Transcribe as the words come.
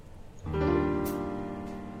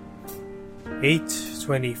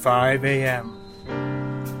8:25 a.m.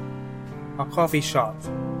 A coffee shop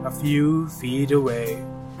a few feet away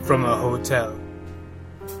from a hotel.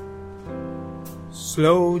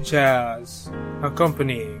 Slow jazz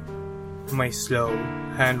accompanying my slow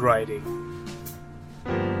handwriting.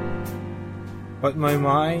 But my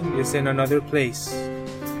mind is in another place,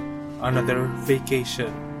 another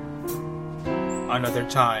vacation, another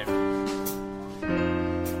time.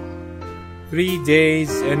 3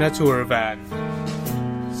 days in a tour van,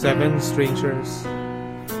 7 strangers,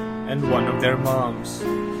 and one of their moms.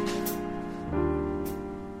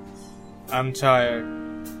 I'm tired,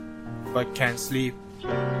 but can't sleep.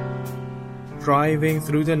 Driving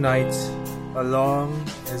through the night along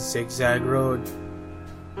a zigzag road.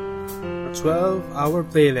 A 12-hour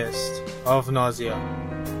playlist of nausea.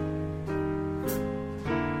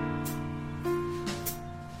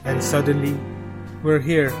 And suddenly, we're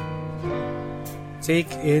here.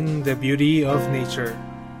 Take in the beauty of nature.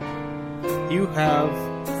 You have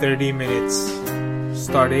 30 minutes,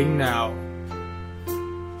 starting now.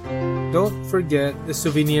 Don't forget the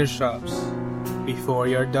souvenir shops before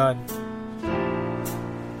you're done.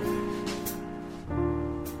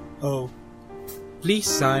 Oh, please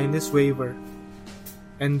sign this waiver.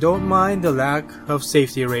 And don't mind the lack of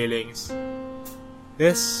safety railings.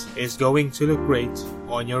 This is going to look great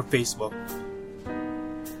on your Facebook.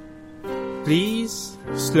 Please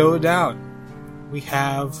slow down. We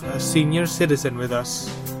have a senior citizen with us,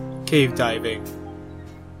 cave diving.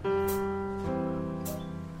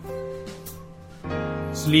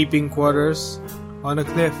 Sleeping quarters on a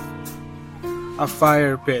cliff. A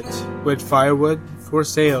fire pit with firewood for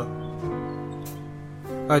sale.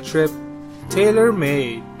 A trip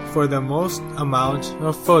tailor-made for the most amount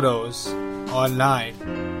of photos online.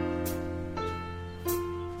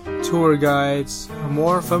 Tour guides are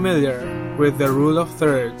more familiar with the rule of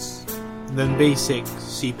thirds than basic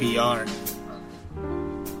CPR.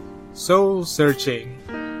 Soul searching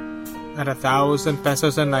at 1,000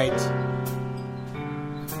 pesos a night.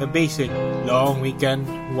 The basic long weekend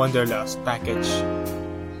wanderlust package.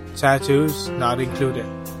 Tattoos not included.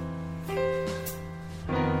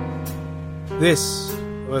 This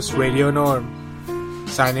was Radio Norm,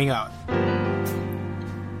 signing out.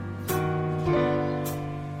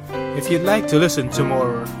 If you'd like to listen to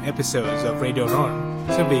more episodes of Radio Norm,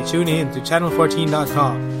 simply tune in to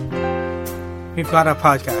channel14.com. We've got a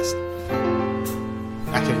podcast.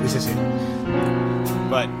 Actually, this is it.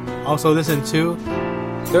 But also listen to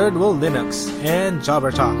Third World Linux and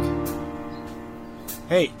Jobber Talk.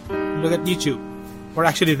 Hey, look at YouTube. We're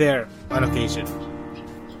actually there on occasion.